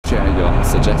your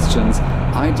suggestions,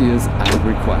 ideas and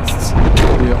requests.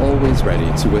 We are always ready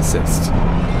to assist.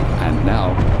 And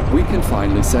now, we can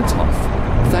finally set off.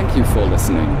 Thank you for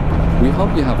listening. We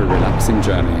hope you have a relaxing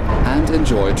journey and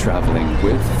enjoy traveling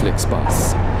with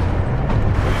Flixbus.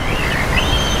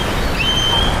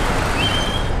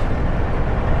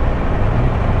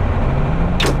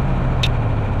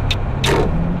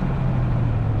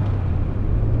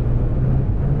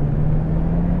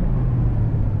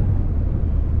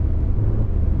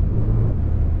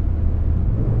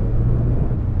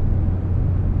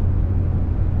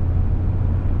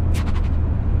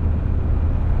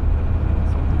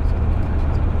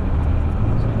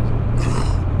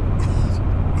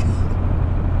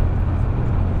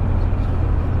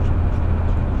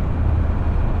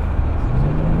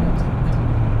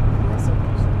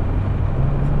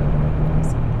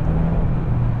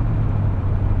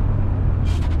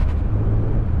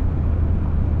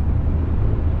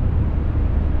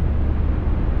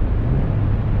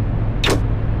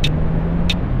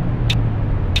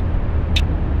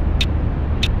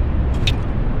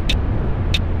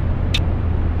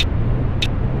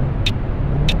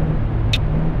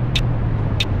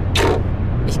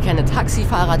 Ich kenne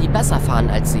Taxifahrer, die besser fahren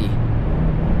als Sie.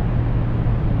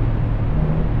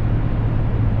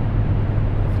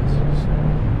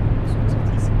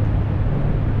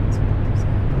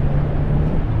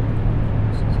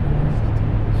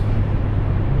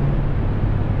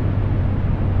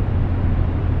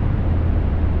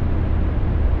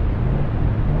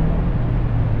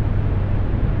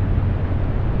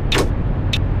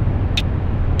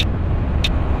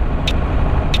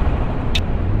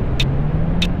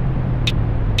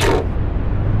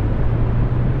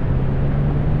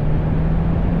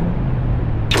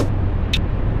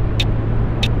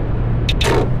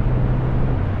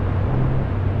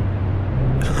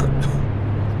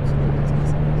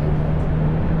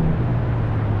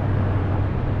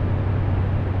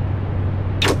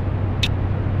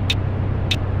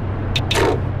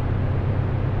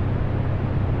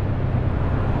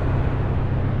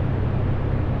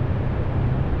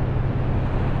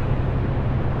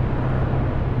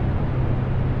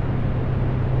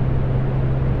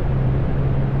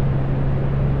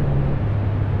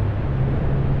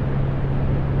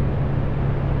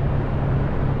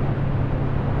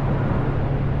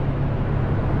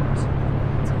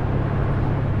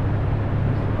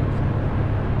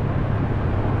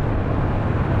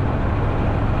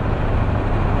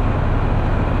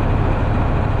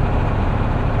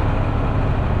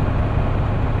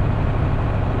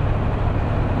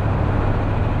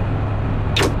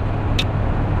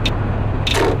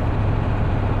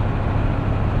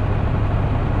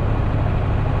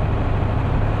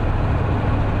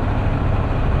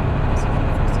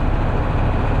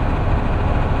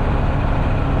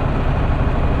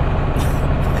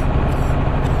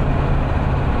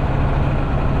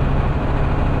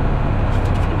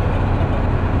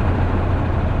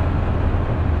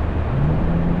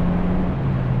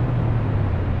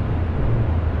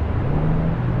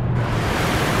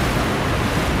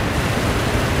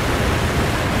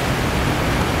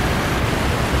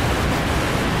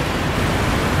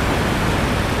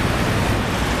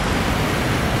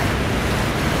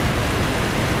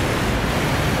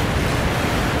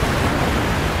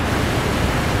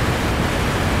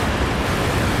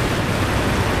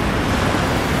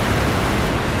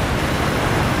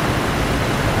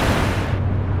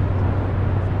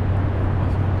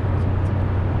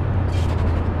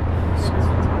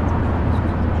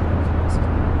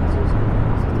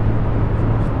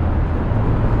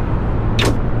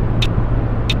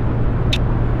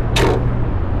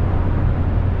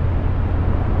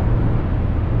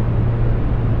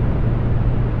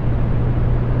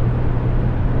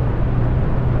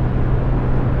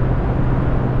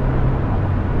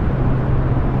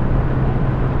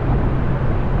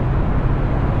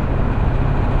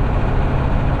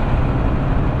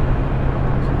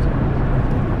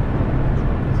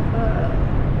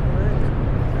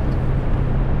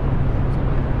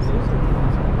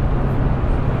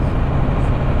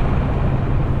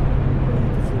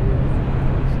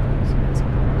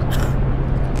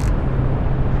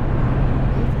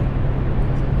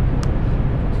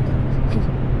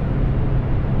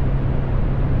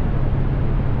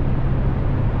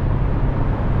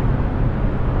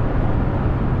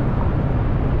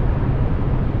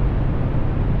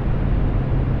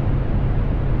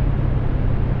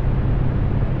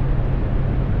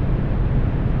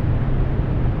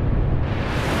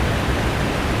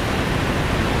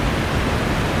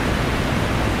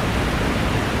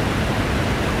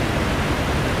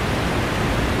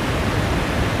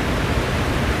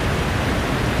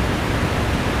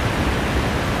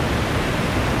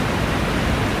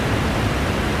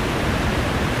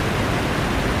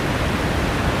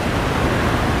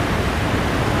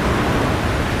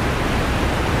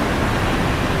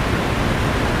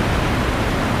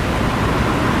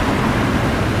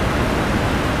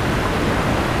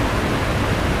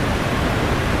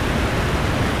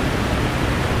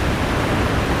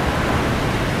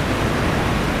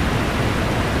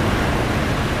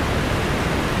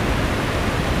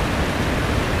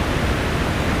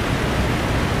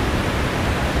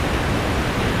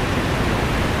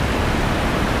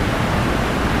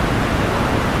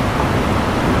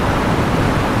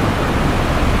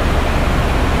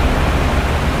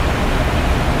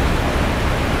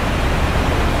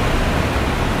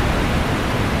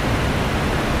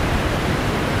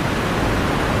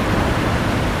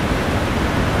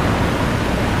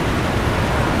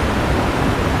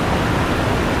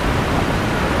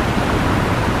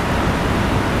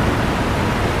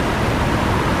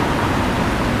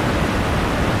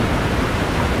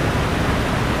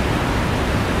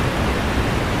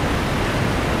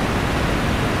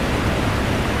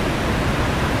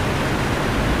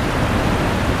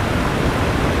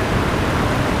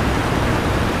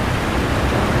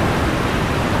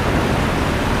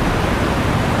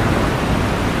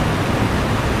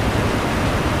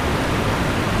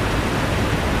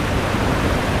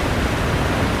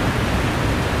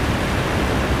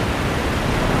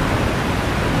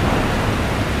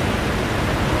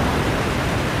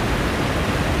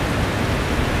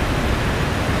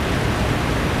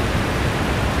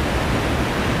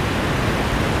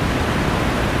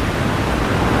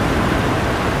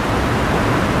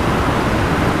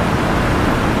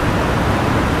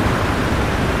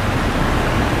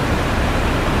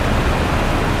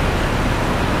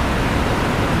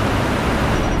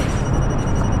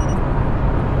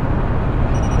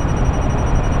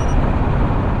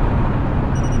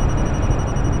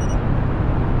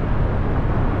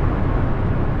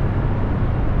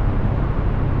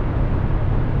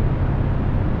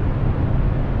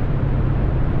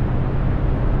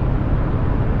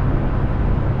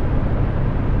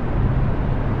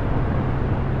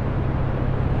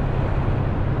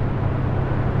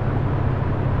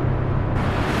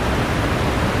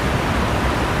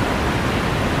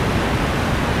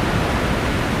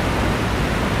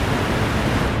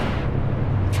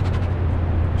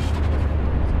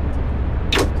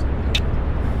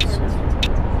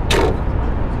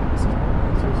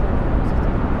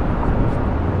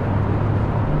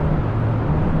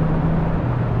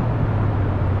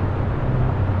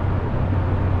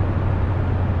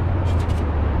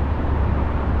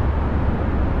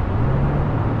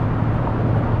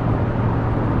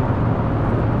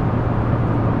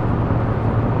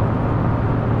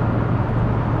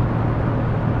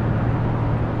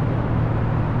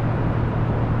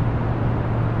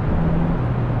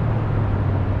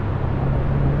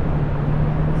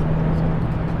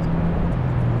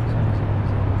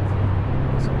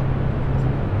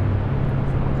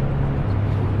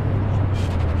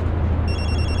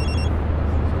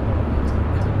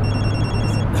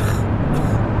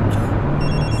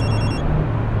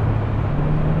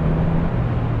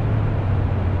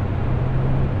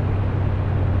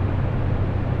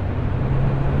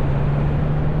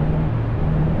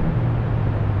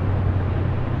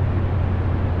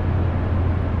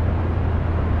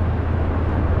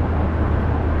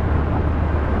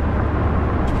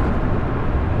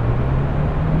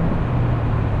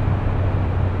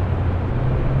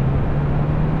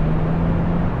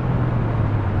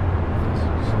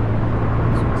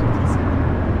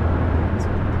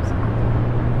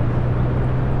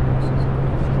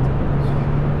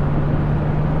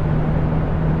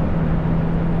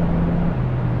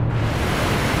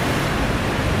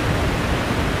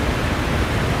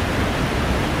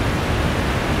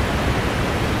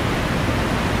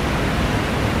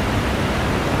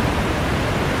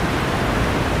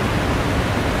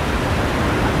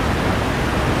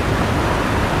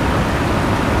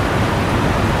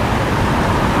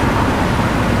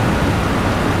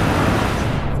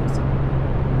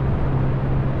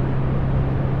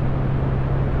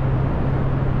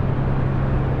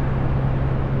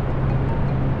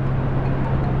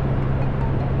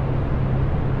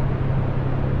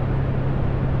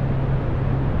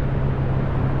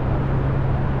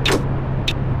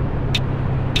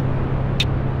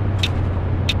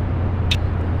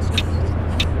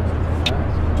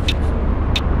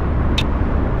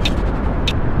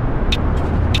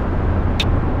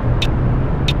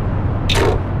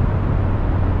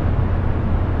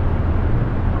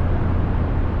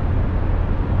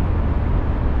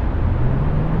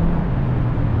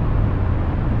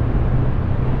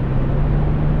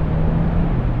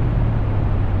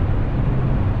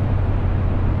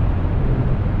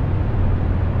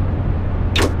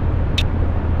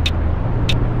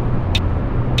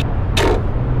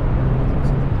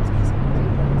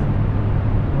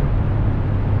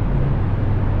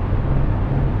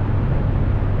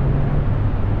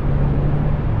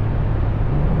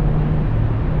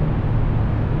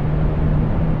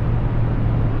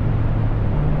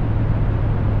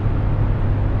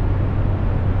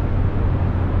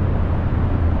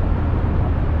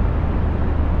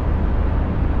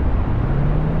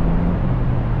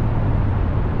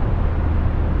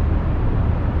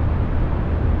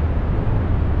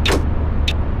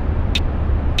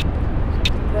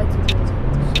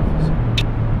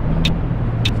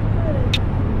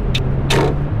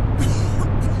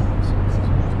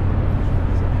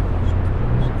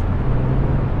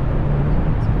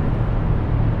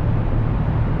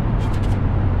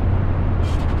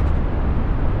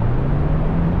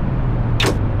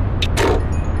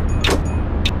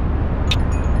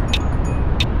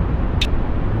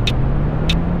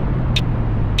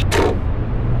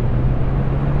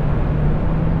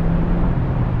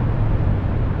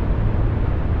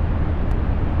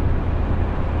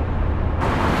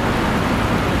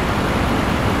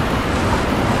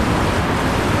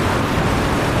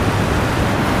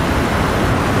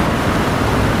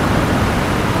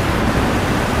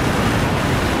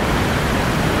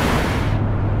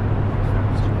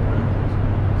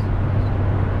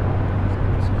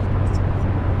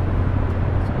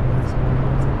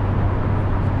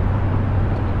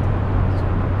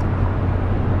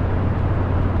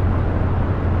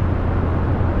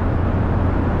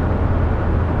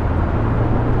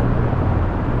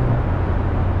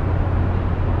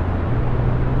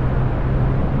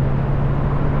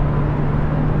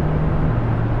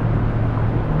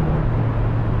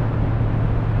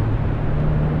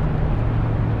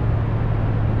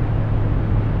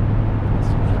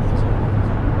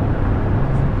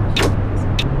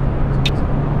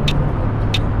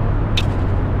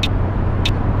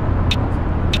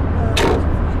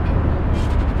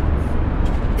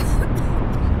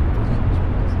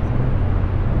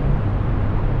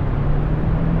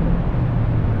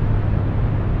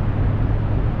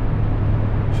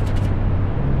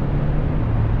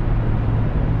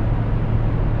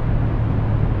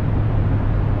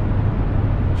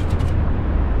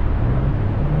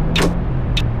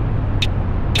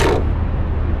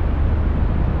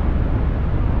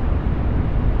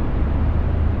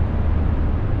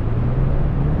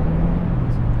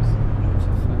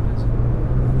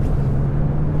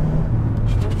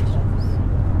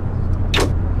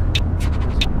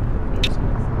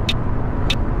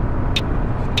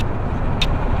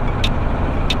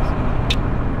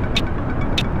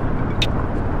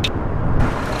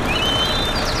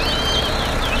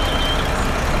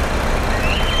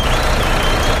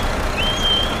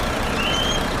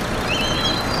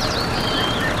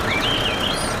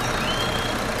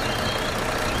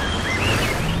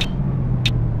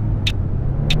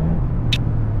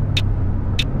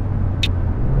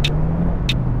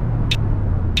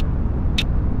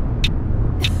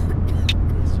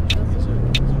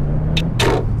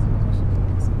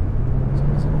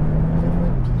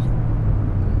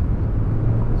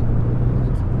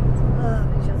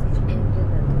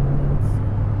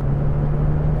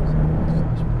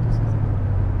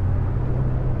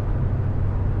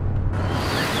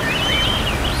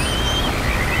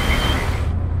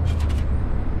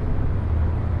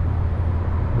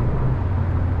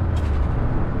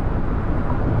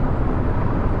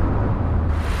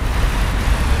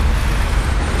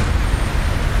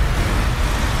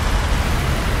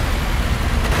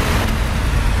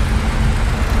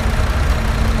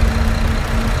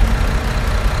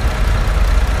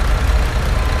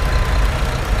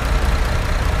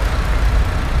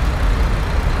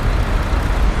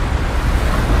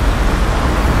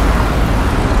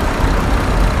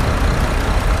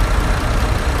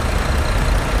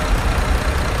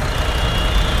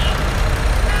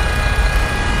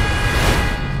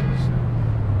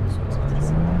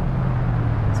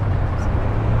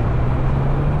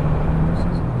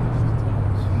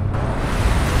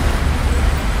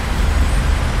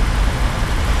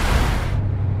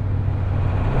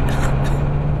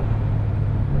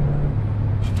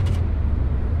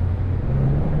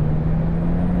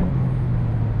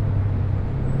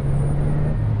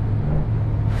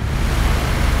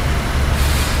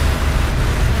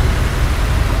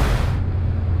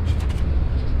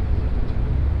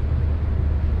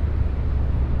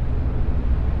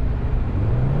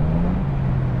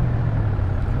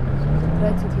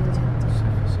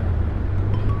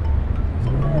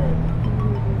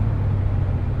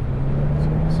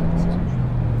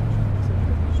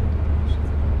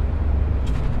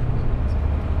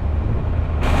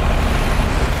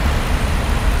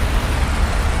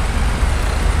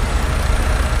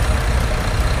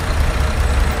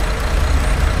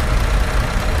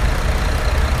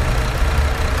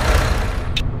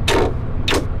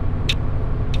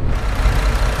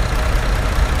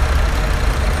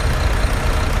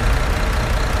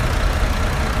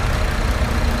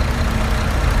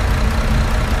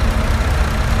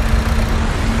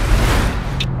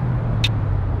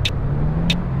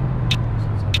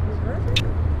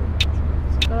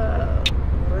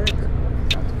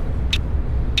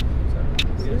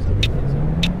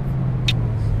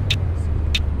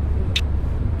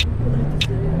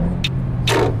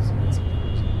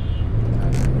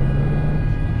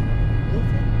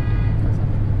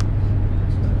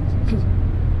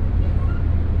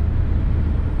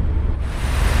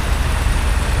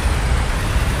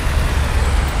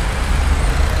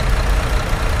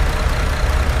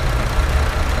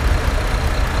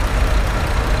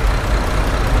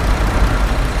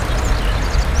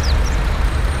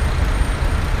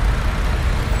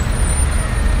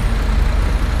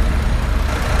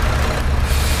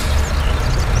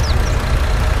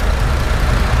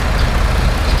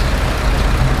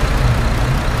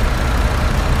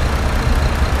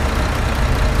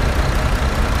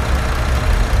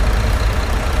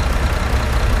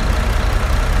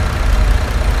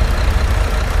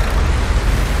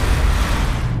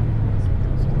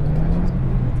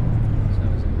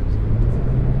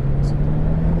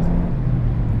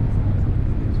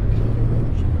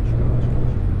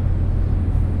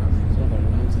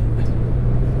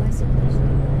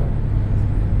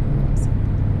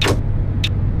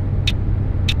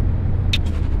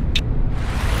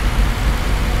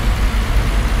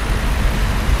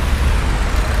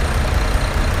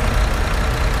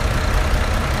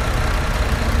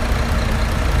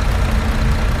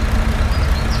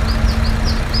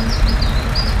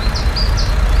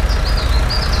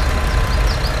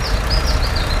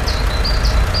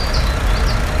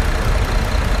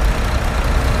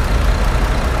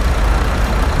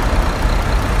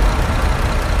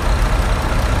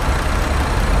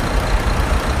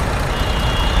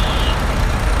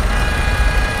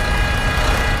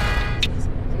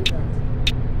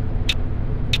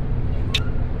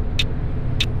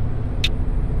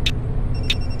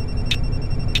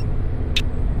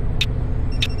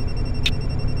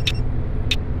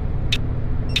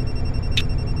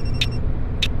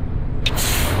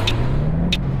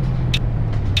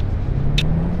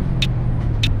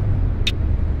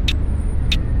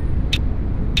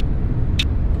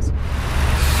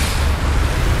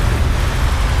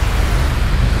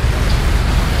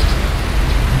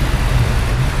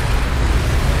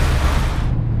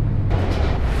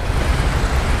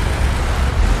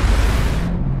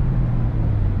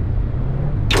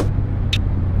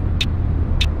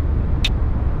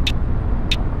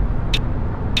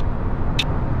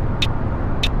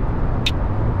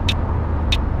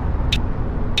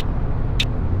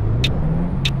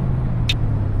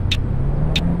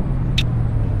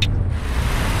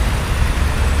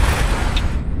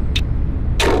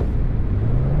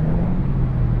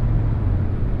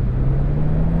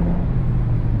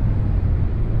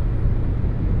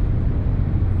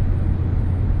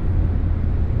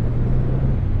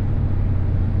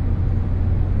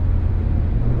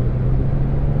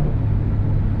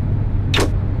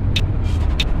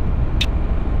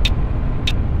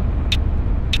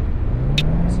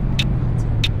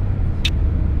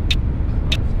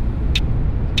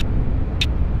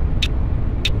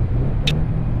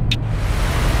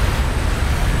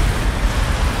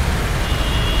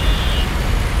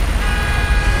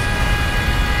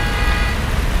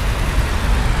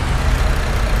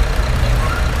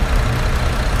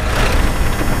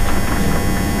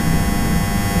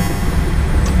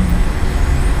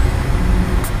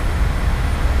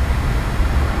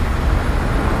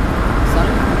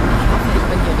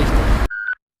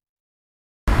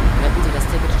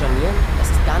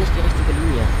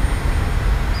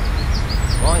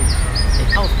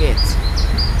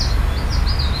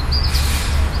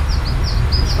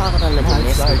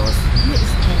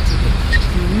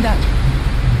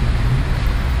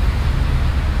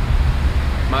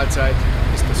 Mahlzeit.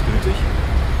 Ist das gültig?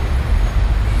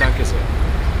 Danke sehr.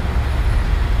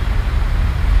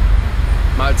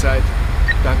 Mahlzeit.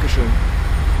 Dankeschön.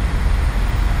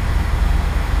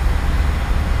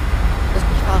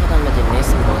 Ich fahre dann mit dem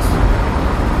nächsten Bus.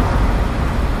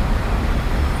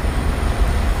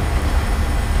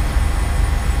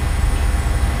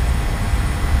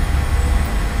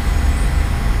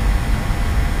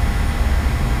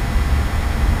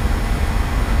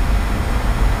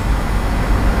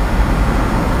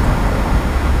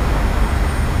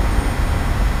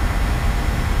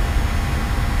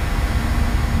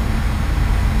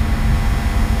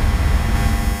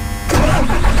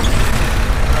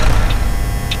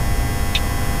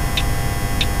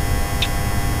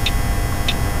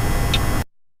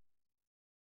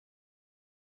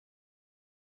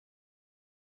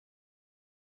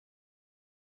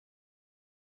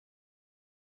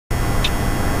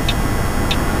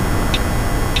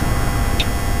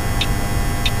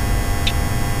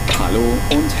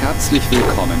 und herzlich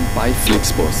willkommen bei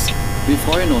Flixbus. Wir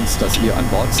freuen uns, dass ihr an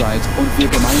Bord seid und wir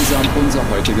gemeinsam unser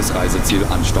heutiges Reiseziel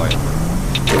ansteuern.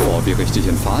 Bevor wir richtig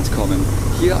in Fahrt kommen,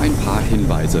 hier ein paar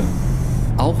Hinweise.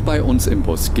 Auch bei uns im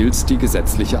Bus gilt die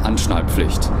gesetzliche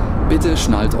Anschnallpflicht. Bitte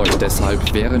schnallt euch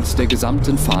deshalb während der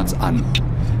gesamten Fahrt an.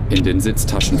 In den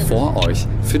Sitztaschen vor euch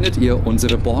findet ihr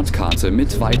unsere Bordkarte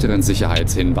mit weiteren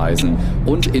Sicherheitshinweisen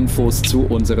und Infos zu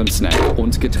unserem Snack-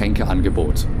 und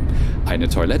Getränkeangebot. Eine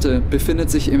Toilette befindet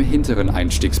sich im hinteren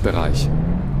Einstiegsbereich.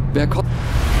 Wer kommt?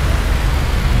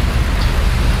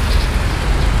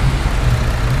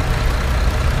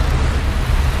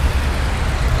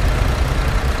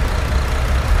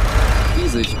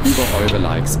 Riesig über eure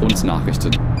Likes und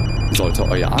Nachrichten. Sollte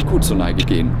euer Akku zur Neige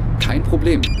gehen, kein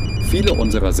Problem. Viele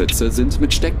unserer Sitze sind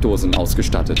mit Steckdosen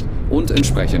ausgestattet und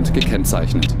entsprechend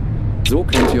gekennzeichnet. So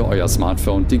könnt ihr euer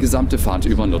Smartphone die gesamte Fahrt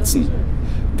über nutzen.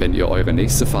 Wenn ihr eure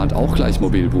nächste Fahrt auch gleich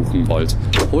mobil buchen wollt,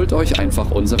 holt euch einfach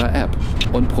unsere App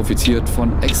und profitiert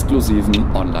von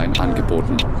exklusiven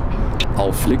Online-Angeboten.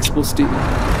 Auf flixbus.de.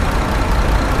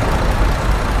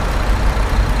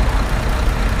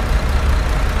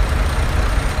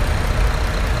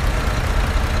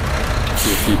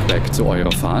 Für Feedback zu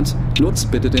eurer Fahrt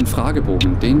nutzt bitte den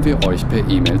Fragebogen, den wir euch per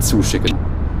E-Mail zuschicken.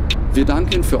 Wir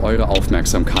danken für eure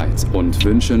Aufmerksamkeit und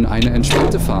wünschen eine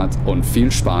entspannte Fahrt und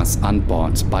viel Spaß an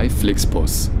Bord bei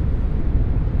Flixbus.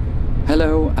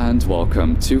 Hello and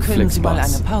welcome to Können Sie mal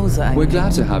Flixbus. eine Pause einlegen? We're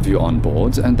glad to have you on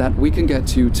board and that we can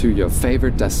get you to your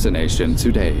favorite destination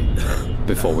today.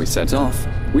 Before we set off,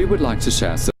 we would like to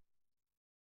share some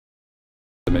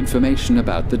information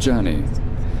about the journey.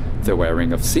 The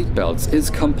wearing of seatbelts is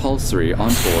compulsory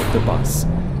on board the bus.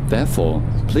 Therefore,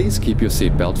 please keep your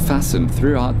seatbelt fastened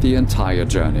throughout the entire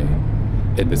journey.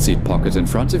 In the seat pocket in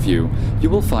front of you, you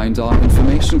will find our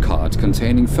information card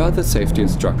containing further safety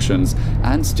instructions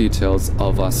and details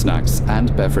of our snacks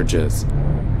and beverages.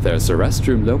 There's a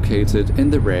restroom located in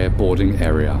the rear boarding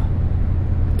area.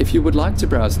 If you would like to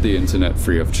browse the internet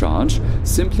free of charge,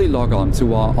 simply log on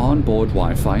to our onboard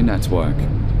Wi-Fi network.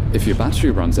 If your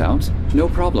battery runs out, no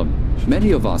problem.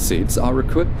 Many of our seats are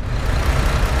equipped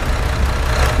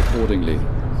accordingly.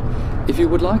 If you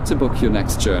would like to book your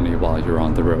next journey while you're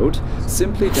on the road,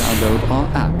 simply download our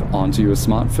app onto your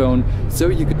smartphone so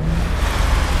you can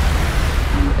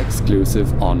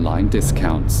exclusive online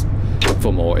discounts.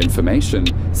 For more information,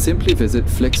 simply visit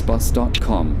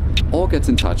flixbus.com or get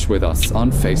in touch with us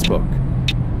on Facebook.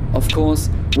 Of course,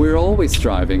 we're always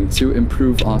striving to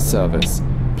improve our service.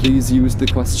 Please use the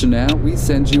questionnaire we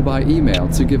send you by email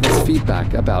to give us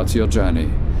feedback about your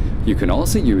journey. You can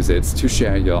also use it to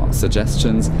share your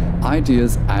suggestions,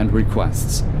 ideas and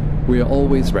requests. We are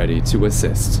always ready to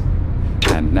assist.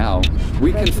 And now,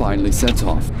 we can finally set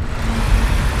off.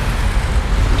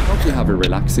 Hope you have a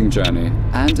relaxing journey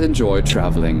and enjoy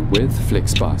traveling with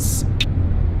Flixbus.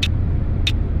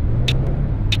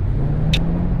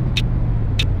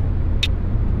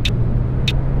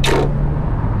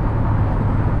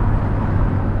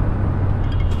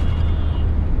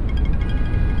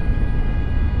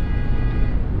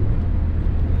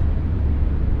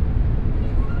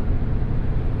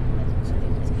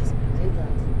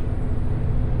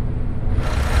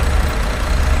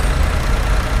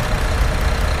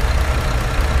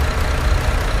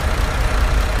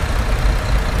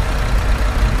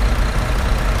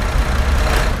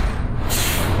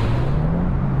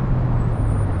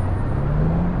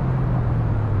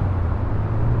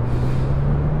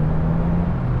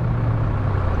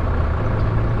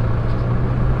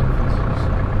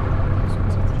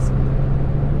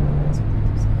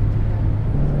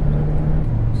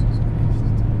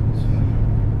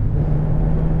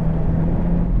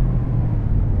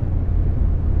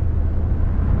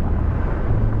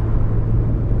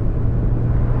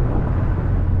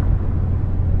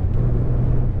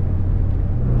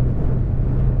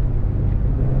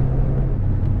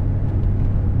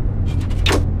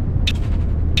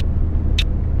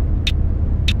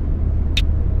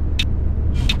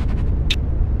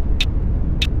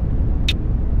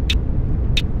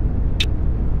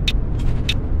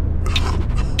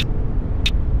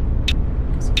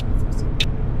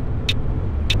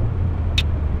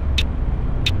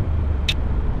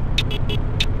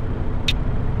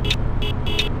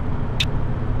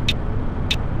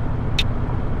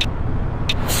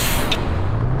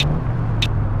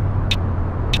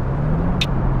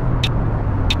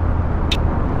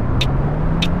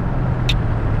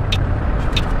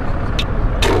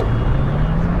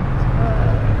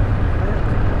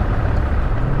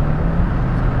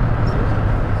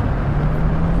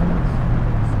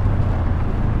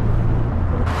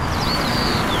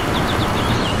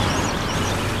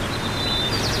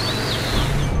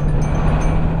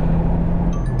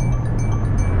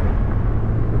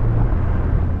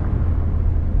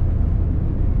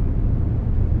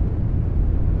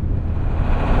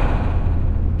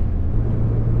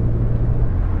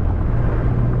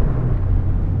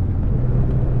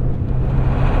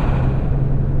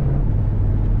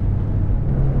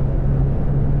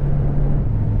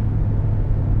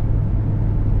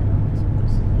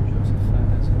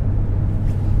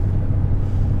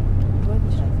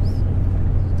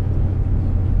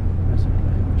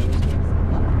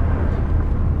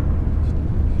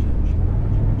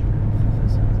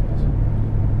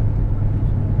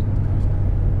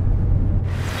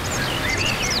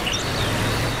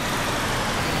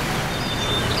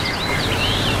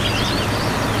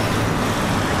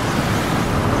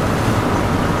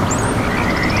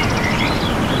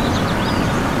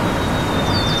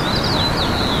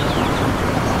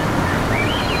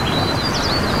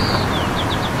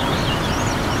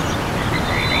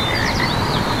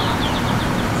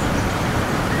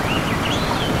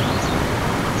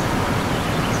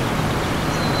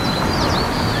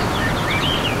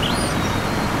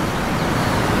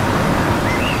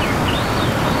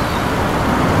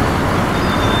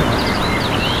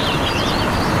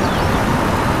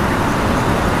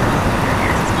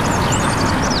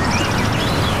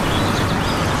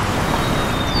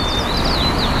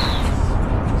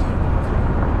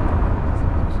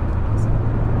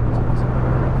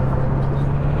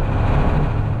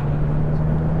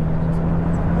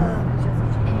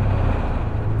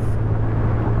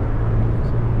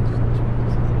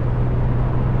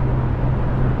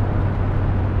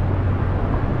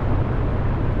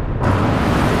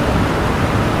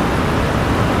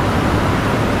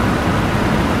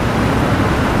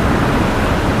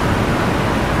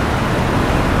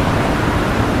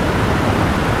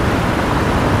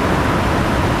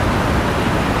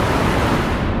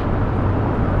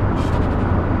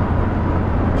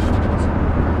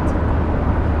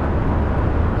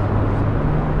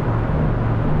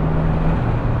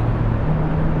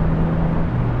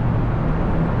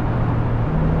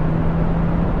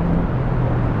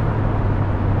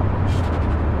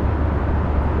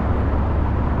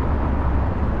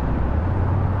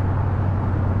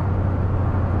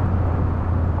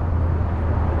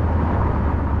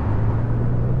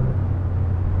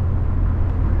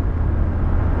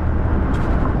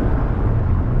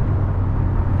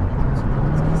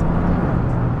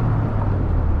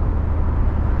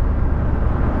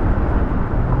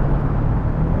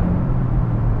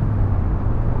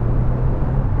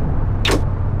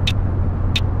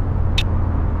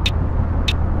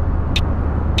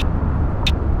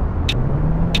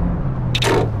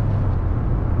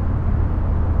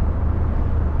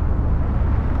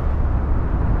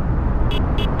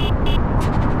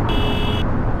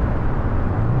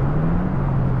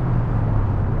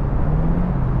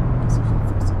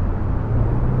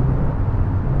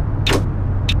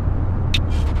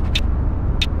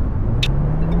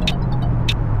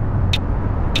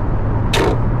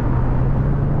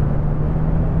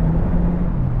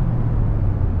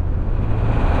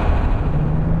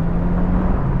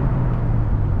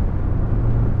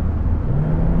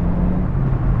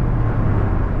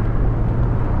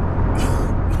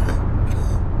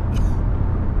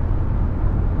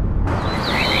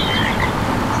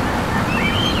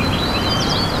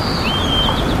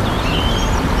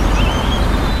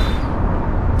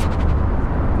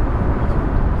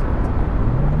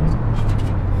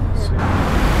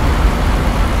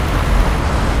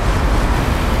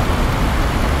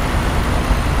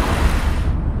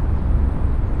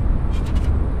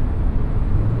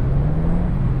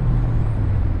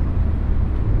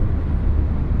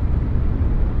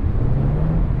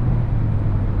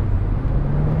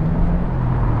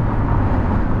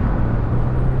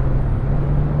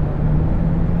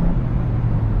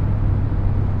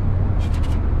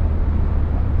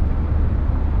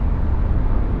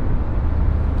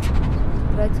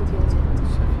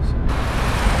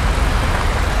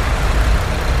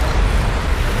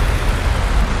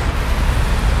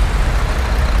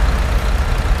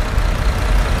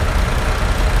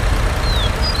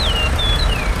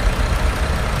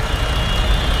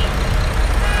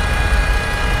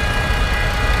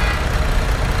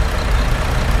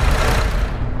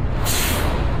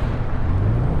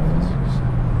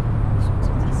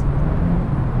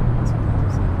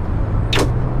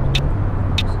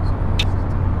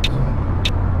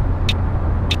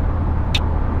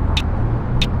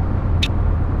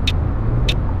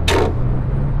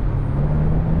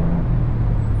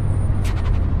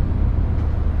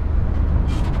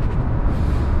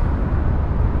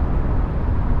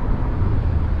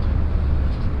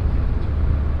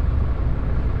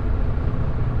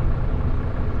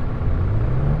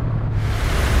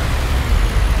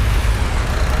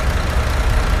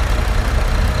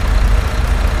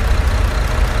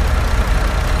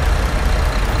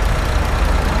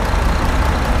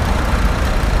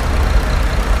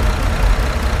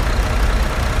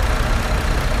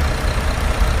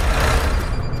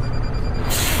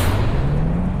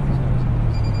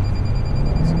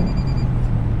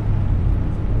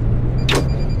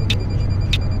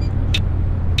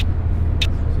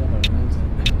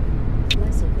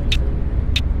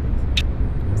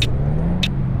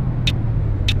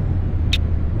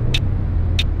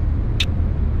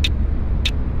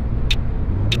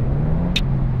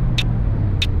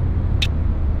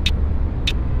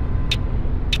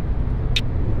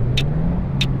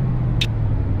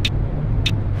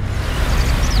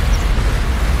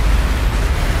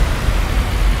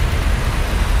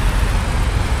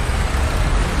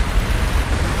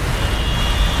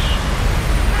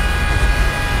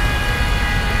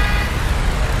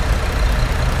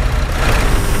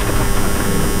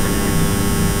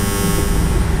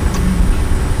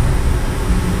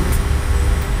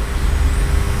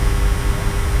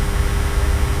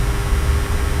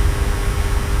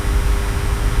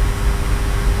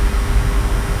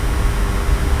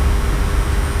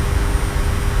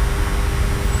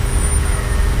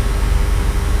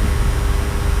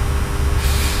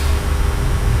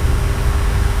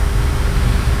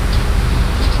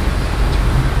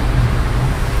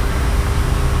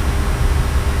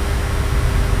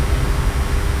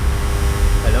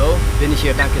 Bin ich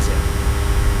hier, danke sehr.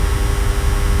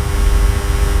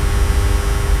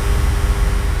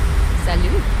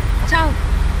 Salut. Ciao.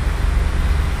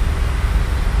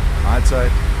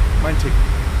 Mahlzeit. Mein Ticket.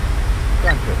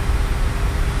 Danke.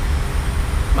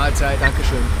 Mahlzeit, danke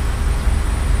schön.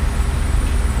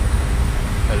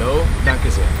 Hallo, danke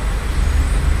sehr.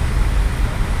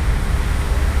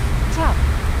 Ciao.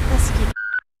 Das geht.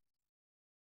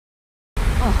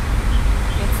 Oh,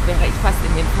 jetzt wäre ich fast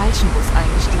in den falschen Bus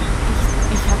eingestiegen.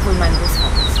 Ich habe wohl meinen Bus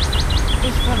verpasst.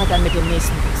 Ich fahre dann mit dem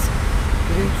nächsten Bus.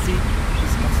 Grüezi.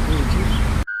 Ist das nötig?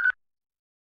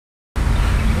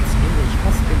 Jetzt bin ich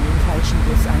fast in den falschen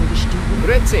Bus eingestiegen.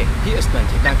 Grüezi, hier ist mein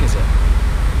Ticket, danke sehr.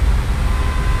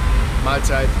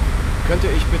 Mahlzeit. Könnte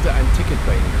ich bitte ein Ticket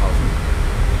bei Ihnen kaufen?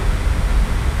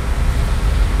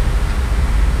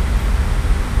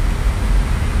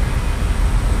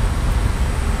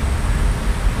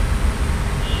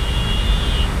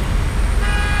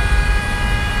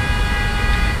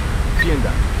 Vielen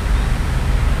Dank.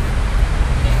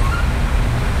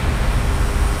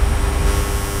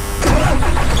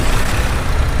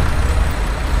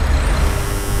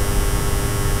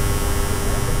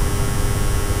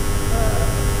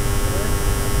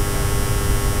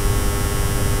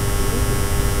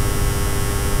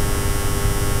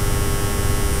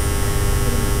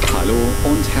 Hallo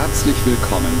und herzlich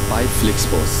willkommen bei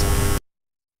Flixbus.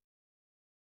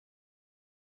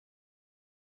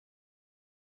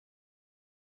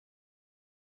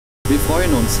 Wir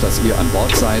freuen uns, dass ihr an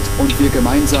Bord seid und wir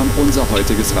gemeinsam unser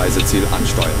heutiges Reiseziel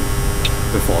ansteuern.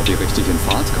 Bevor wir richtig in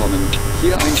Fahrt kommen,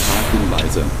 hier ein paar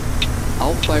Hinweise.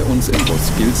 Auch bei uns im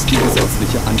Bus gilt die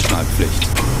gesetzliche Anschnallpflicht.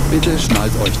 Bitte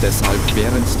schnallt euch deshalb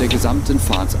während der gesamten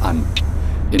Fahrt an.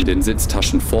 In den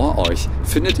Sitztaschen vor euch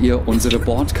findet ihr unsere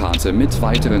Bordkarte mit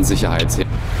weiteren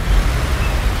Sicherheitshinweisen.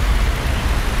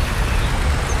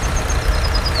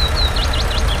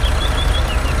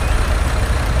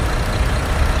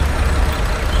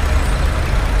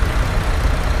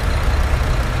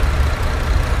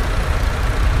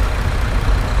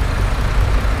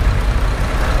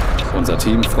 Unser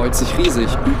Team freut sich riesig.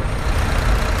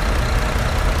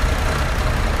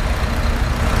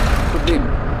 Problem: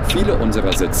 Viele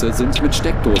unserer Sitze sind mit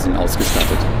Steckdosen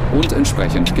ausgestattet und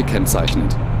entsprechend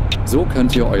gekennzeichnet. So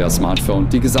könnt ihr euer Smartphone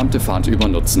die gesamte Fahrt über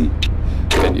nutzen.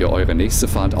 Wenn ihr eure nächste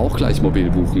Fahrt auch gleich mobil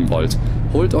buchen wollt,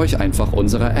 Holt euch einfach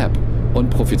unsere App und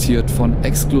profitiert von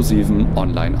exklusiven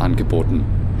Online-Angeboten.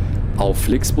 Auf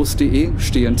flixbus.de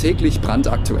stehen täglich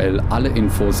brandaktuell alle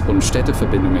Infos und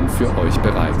Städteverbindungen für euch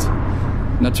bereit.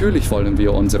 Natürlich wollen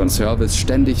wir unseren Service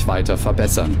ständig weiter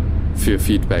verbessern. Für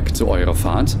Feedback zu eurer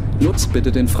Fahrt nutzt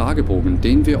bitte den Fragebogen,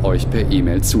 den wir euch per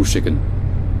E-Mail zuschicken.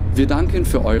 Wir danken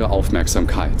für eure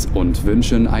Aufmerksamkeit und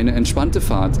wünschen eine entspannte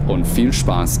Fahrt und viel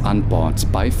Spaß an Bord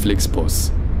bei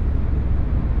Flixbus.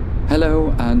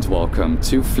 Hello and welcome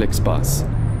to Flixbus.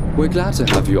 We're glad to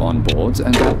have you on board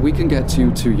and that we can get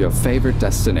you to your favorite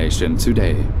destination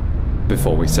today.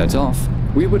 Before we set off,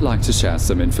 we would like to share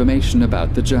some information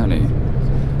about the journey.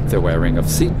 The wearing of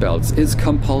seatbelts is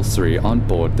compulsory on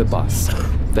board the bus.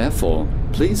 Therefore,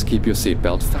 please keep your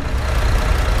seatbelt fastened.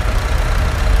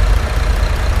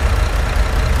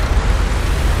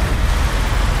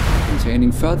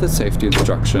 Containing further safety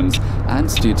instructions and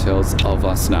details of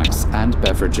our snacks and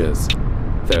beverages.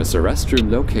 There's a restroom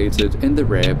located in the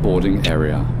rear boarding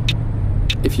area.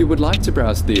 If you would like to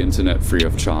browse the internet free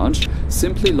of charge,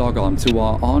 simply log on to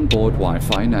our onboard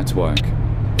Wi-Fi network.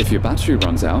 If your battery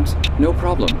runs out, no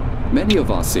problem. Many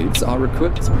of our seats are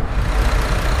equipped.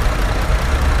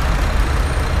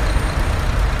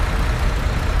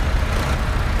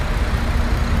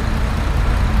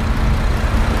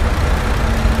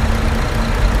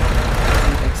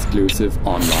 Exclusive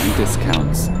online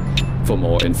discounts. For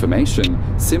more information,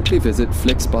 simply visit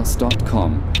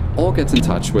flixbus.com or get in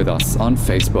touch with us on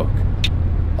Facebook.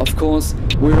 Of course,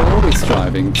 we're always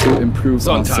striving to improve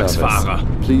our service.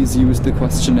 Please use the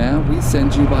questionnaire we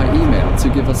send you by email to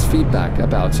give us feedback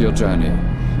about your journey.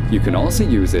 You can also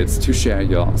use it to share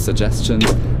your suggestions,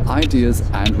 ideas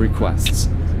and requests.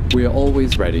 We are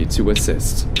always ready to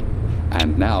assist.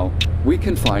 And now, we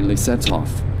can finally set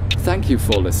off. Thank you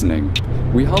for listening.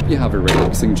 We hope you have a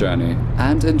relaxing journey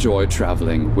and enjoy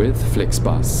traveling with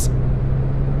Flixbus.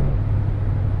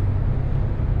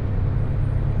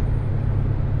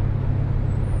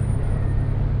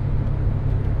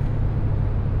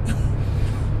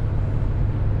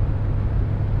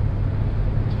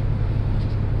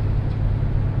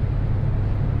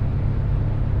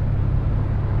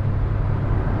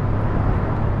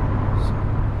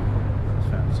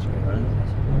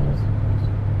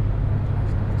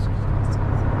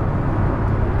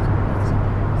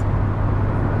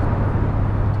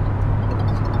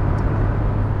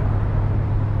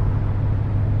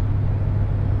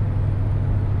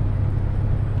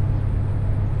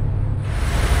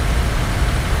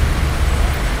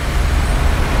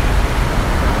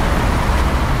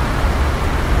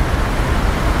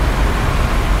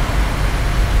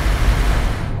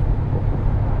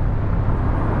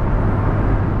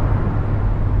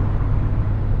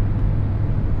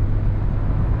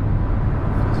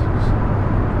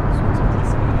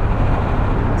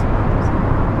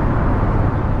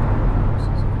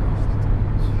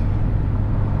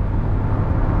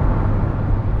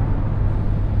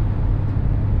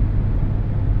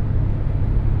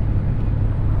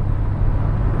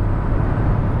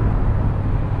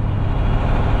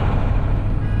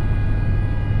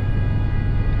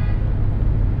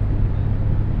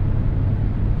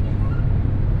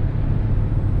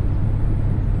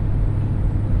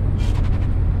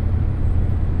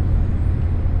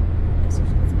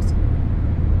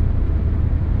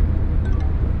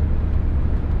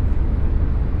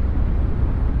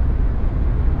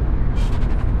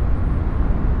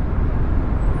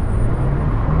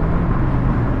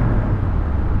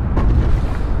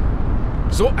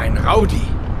 So ein Rowdy.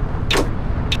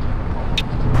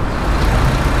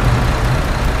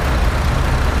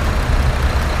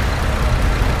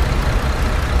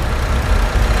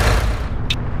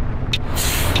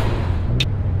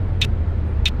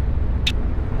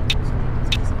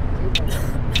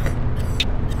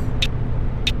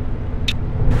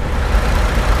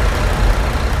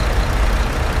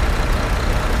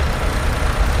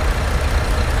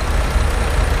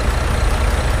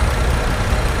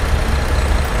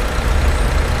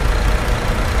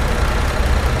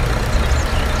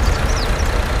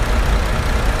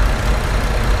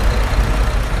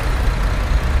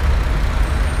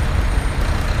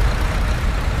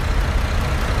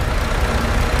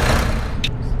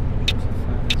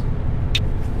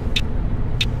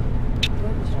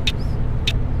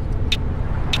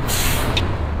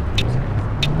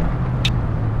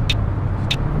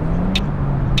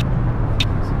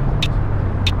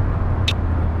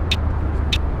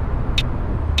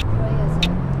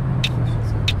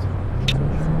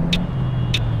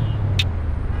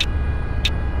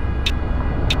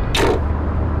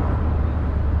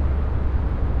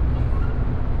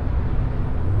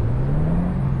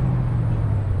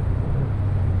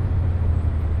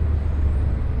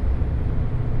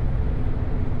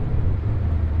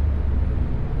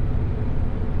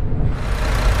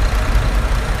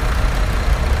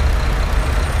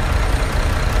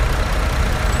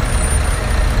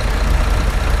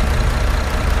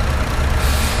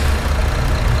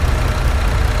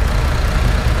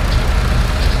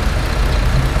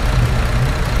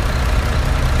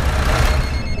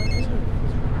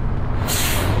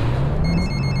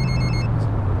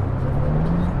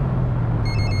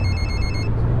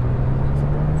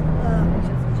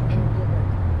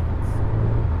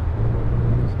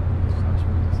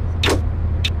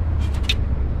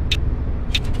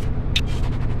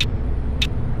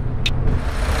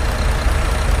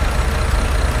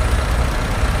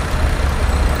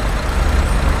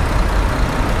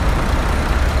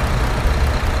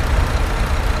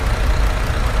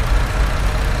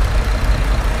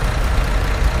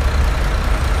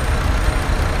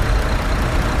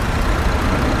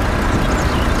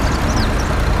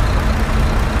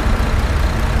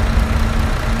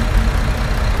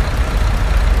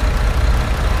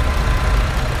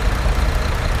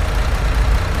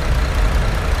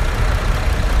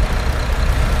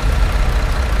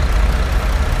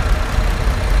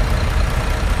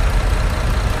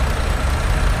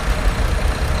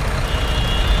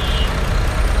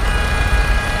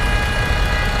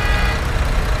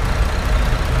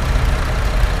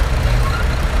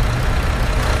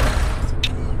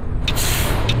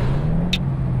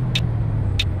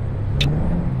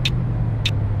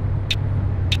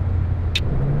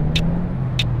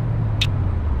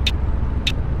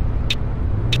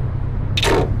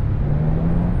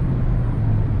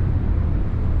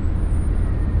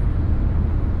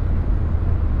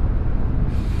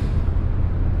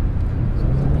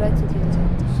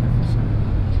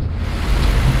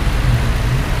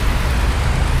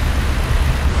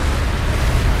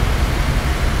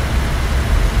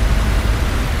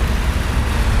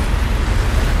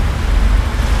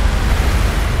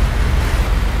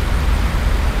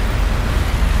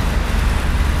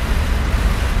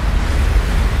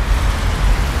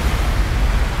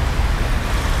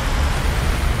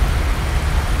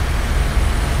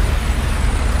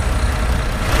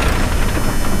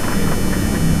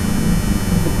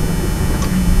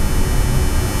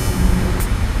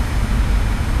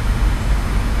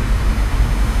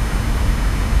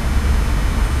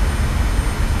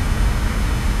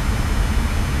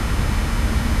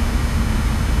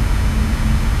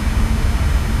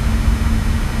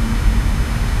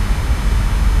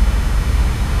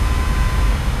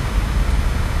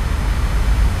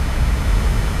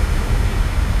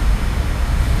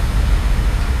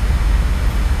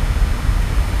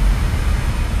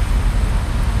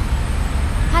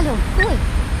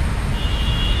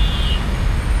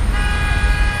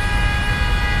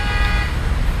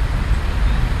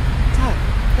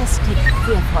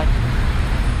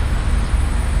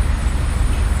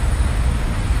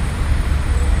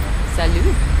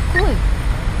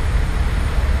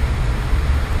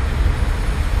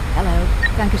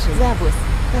 Dankeschön. Servus.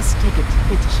 Das Ticket,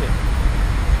 bitteschön.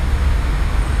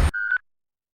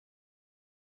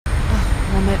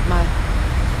 Ach, Moment mal.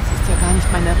 Das ist ja gar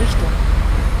nicht meine Richtung.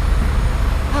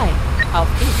 Hi, auf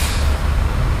geht's.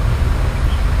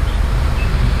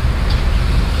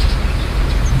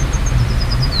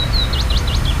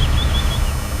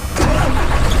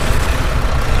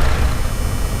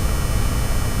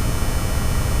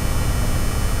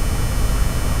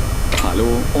 Hallo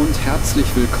und herzlich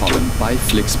willkommen bei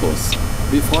Flixbus.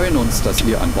 Wir freuen uns, dass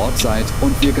ihr an Bord seid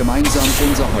und wir gemeinsam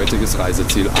unser heutiges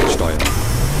Reiseziel ansteuern.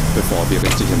 Bevor wir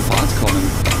richtig in Fahrt kommen,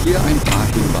 hier ein paar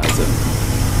Hinweise.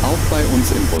 Auch bei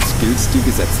uns im Bus gilt die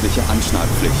gesetzliche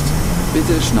Anschnallpflicht.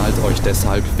 Bitte schnallt euch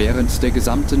deshalb während der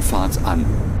gesamten Fahrt an.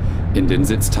 In den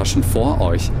Sitztaschen vor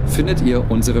euch findet ihr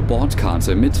unsere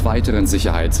Bordkarte mit weiteren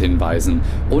Sicherheitshinweisen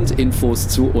und Infos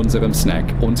zu unserem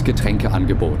Snack- und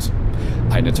Getränkeangebot.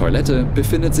 Eine Toilette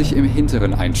befindet sich im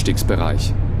hinteren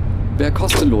Einstiegsbereich. Wer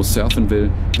kostenlos surfen will,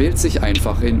 wählt sich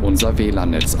einfach in unser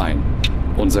WLAN-Netz ein.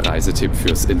 Unser Reisetipp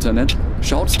fürs Internet?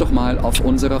 Schaut doch mal auf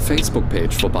unserer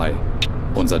Facebook-Page vorbei.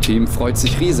 Unser Team freut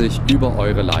sich riesig über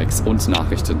eure Likes und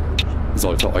Nachrichten.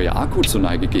 Sollte euer Akku zur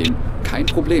Neige gehen, kein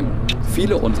Problem.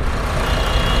 Viele unserer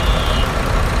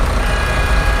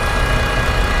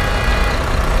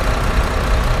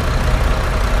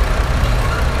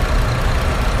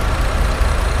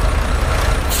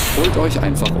Holt euch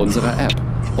einfach unsere App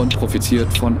und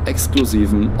profitiert von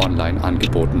exklusiven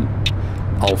Online-Angeboten.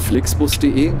 Auf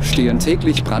flixbus.de stehen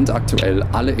täglich brandaktuell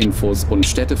alle Infos und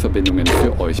Städteverbindungen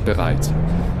für euch bereit.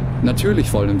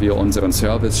 Natürlich wollen wir unseren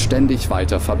Service ständig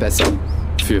weiter verbessern.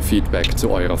 Für Feedback zu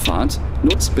eurer Fahrt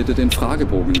nutzt bitte den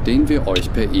Fragebogen, den wir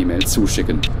euch per E-Mail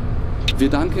zuschicken. Wir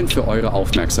danken für eure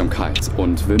Aufmerksamkeit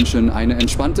und wünschen eine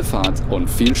entspannte Fahrt und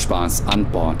viel Spaß an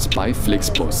Bord bei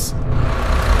Flixbus.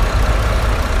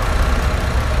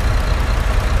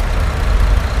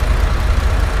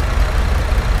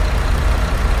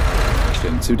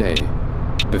 Today.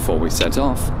 Before we set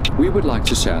off, we would like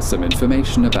to share some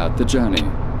information about the journey.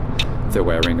 The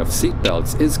wearing of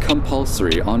seatbelts is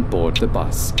compulsory on board the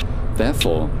bus.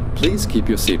 Therefore, please keep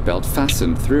your seatbelt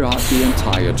fastened throughout the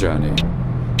entire journey.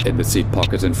 In the seat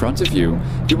pocket in front of you,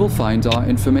 you will find our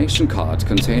information card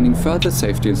containing further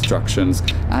safety instructions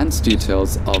and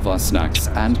details of our snacks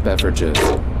and beverages.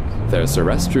 There's a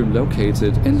restroom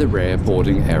located in the rear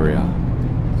boarding area.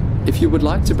 If you would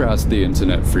like to browse the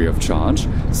internet free of charge,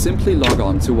 simply log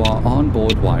on to our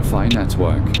onboard Wi-Fi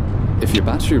network. If your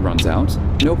battery runs out,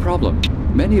 no problem.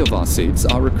 Many of our seats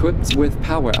are equipped with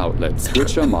power outlets,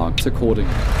 which are marked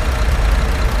accordingly.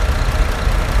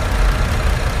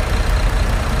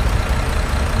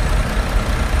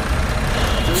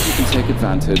 You can take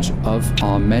advantage of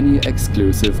our many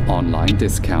exclusive online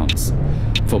discounts.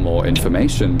 For more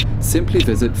information, simply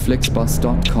visit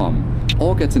flixbus.com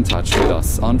or get in touch with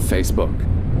us on Facebook.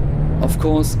 Of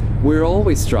course, we're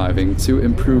always striving to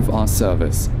improve our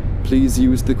service. Please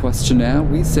use the questionnaire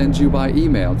we send you by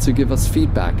email to give us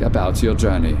feedback about your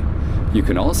journey. You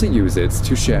can also use it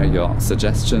to share your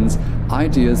suggestions,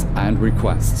 ideas, and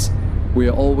requests. We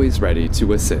are always ready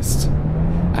to assist.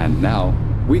 And now,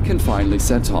 we can finally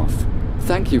set off.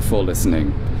 Thank you for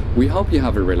listening. We hope you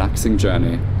have a relaxing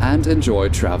journey and enjoy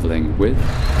traveling with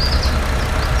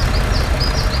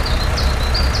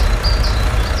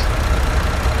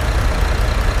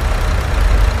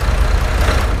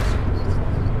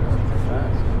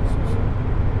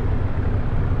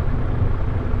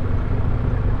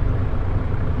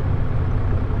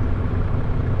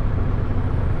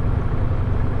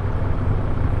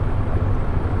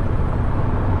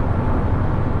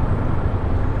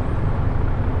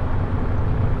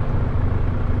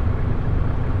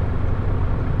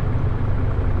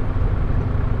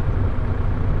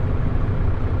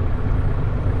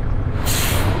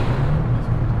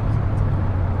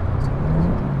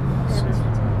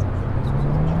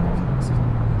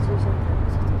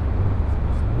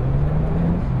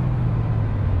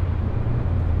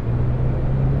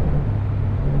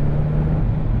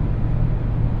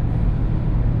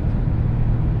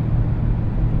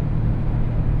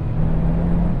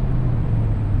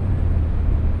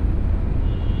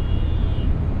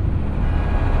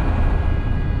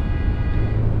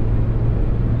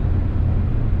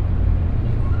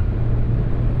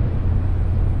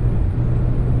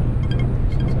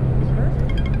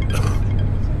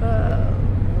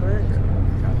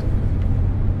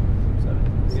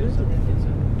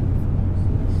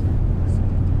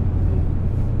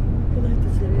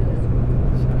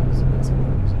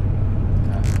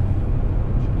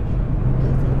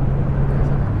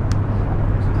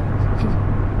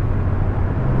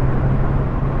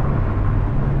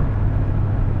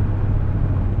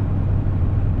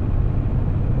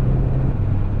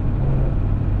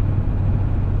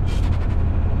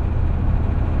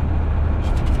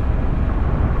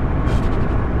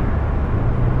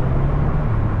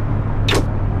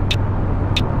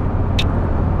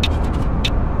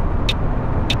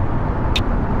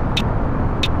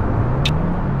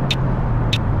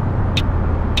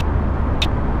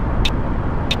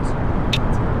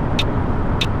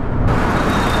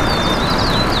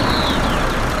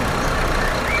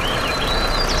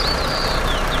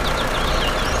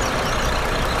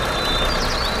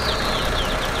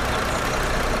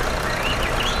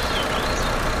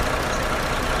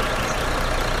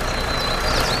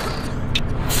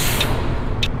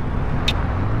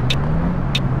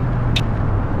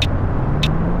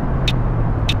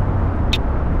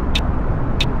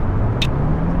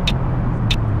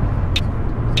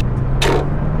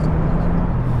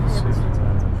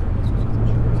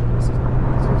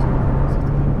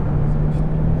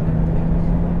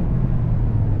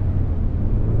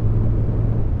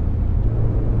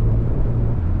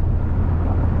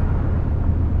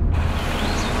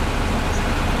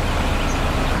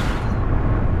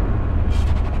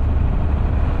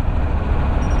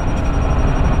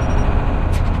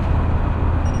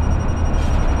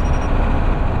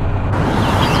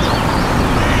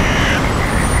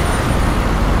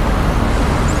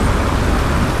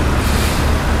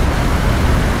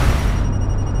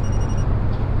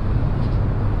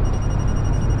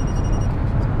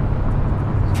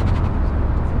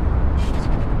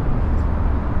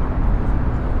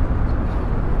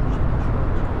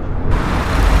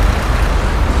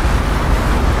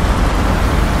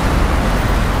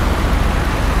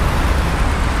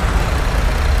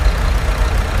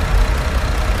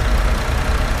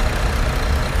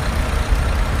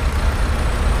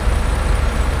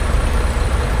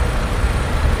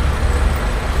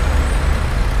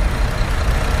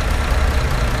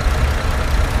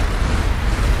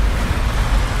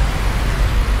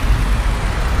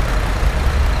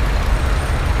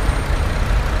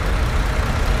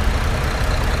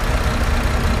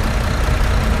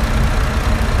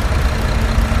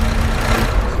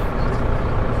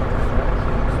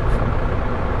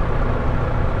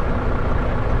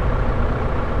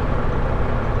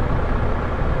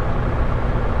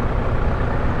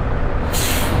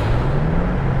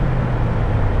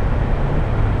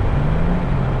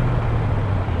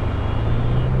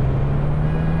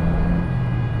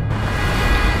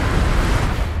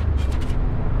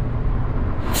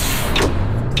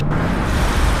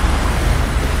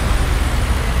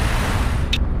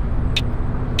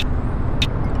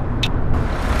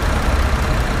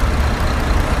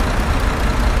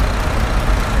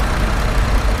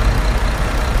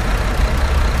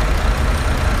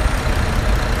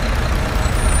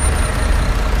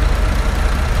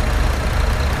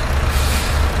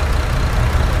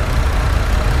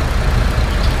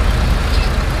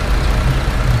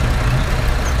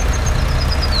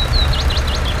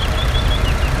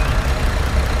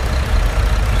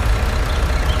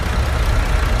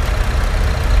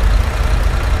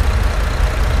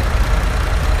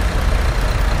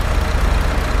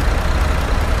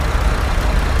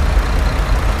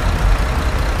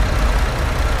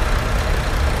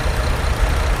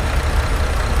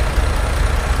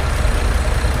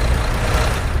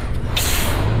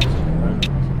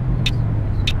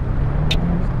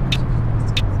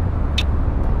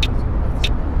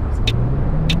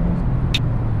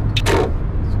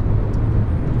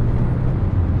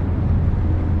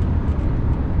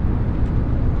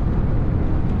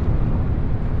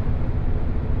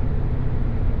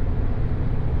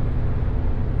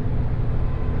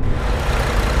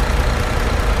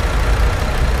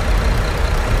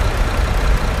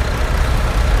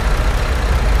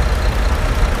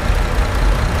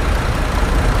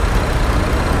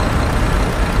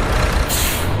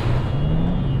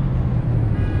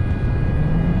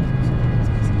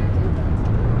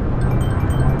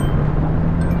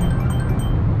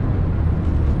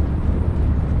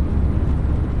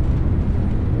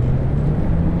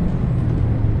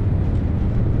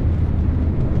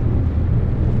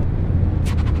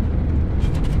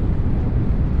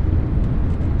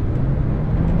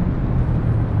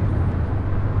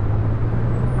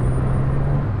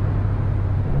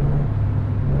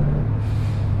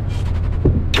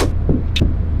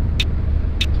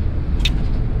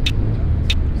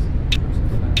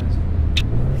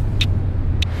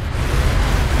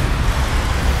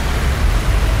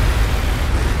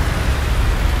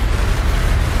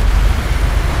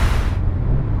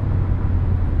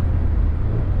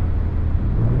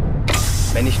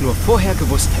ich nur vorher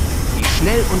gewusst hätte, wie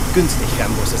schnell und günstig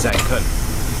Fernbusse sein können.